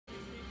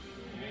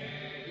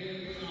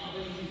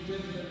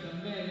gentlemen, the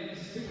men's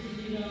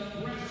 50-meter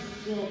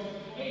breaststroke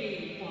A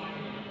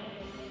final.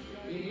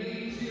 In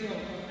lane 0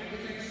 from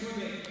Aquatech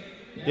Swimming.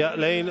 Yeah,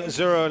 lane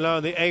 0 now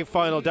in the A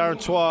final. Darren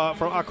Twa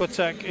from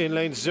Aquatech in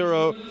lane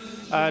 0.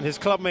 And his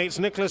clubmates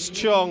Nicholas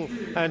Chong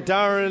and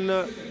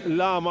Darren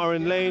Lam are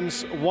in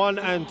lanes 1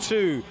 and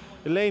 2.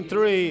 In lane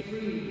 3,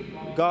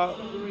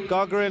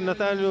 Gagarin,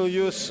 Nathaniel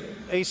US,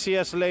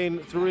 ACS lane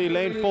 3.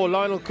 Lane 4,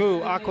 Lionel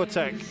Khoo,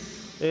 Aquatech.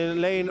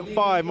 In lane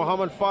 5,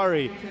 Muhammad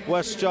Fari,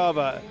 West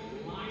Java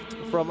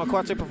from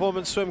Aquatic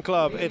Performance Swim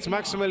Club. It's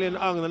Maxmillian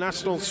Ang, the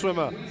national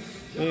swimmer,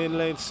 in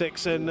lane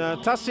 6. And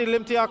Tassi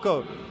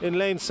Limtiako in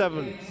lane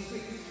 7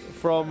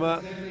 from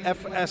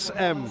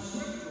FSM,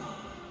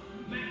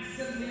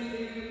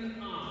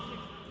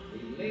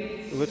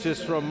 which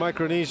is from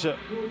Micronesia.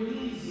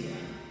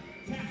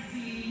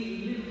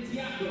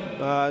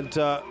 And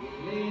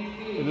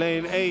in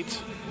lane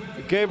 8,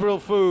 Gabriel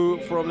Fu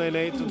from lane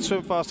 8 and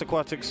Swim Fast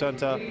Aquatic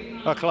Center,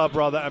 a club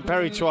rather, and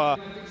Perry Chua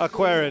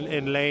Aquarian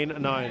in lane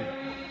 9.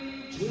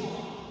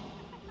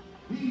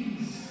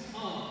 These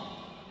are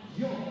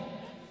your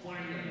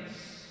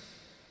finalists.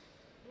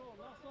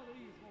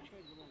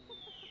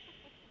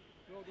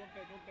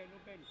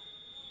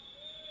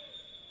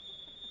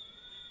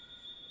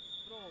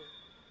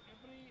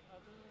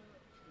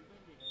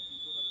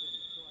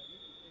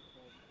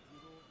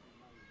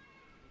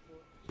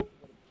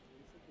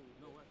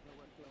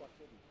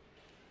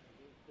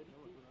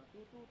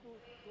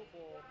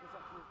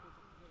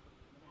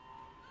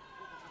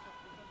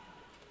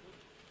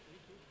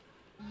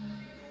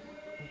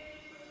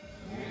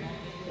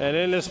 And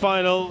in this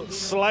final,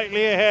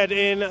 slightly ahead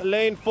in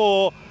lane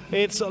 4,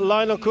 it's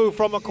Lionel Khoo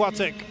from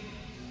Aquatic.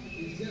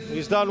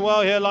 He's done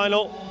well here,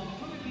 Lionel.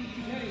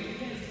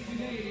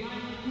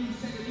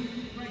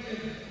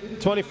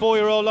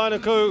 24-year-old Lionel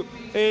Khoo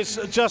is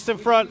just in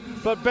front,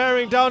 but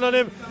bearing down on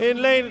him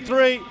in lane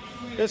 3.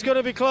 It's going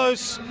to be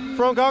close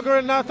from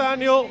Gagarin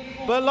Nathaniel,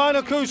 but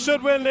Lionel Khoo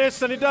should win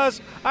this, and he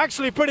does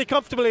actually pretty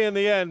comfortably in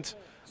the end.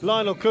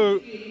 Lionel Khoo,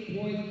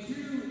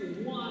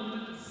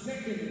 8.21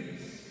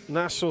 seconds.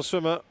 national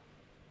swimmer.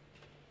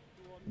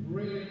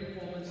 Brilliant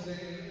performance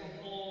there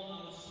of all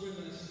our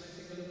swimmers.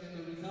 Let's take a look at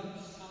the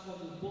results up on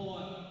the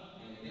board,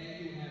 and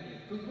there you have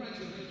it.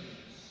 Congratulations.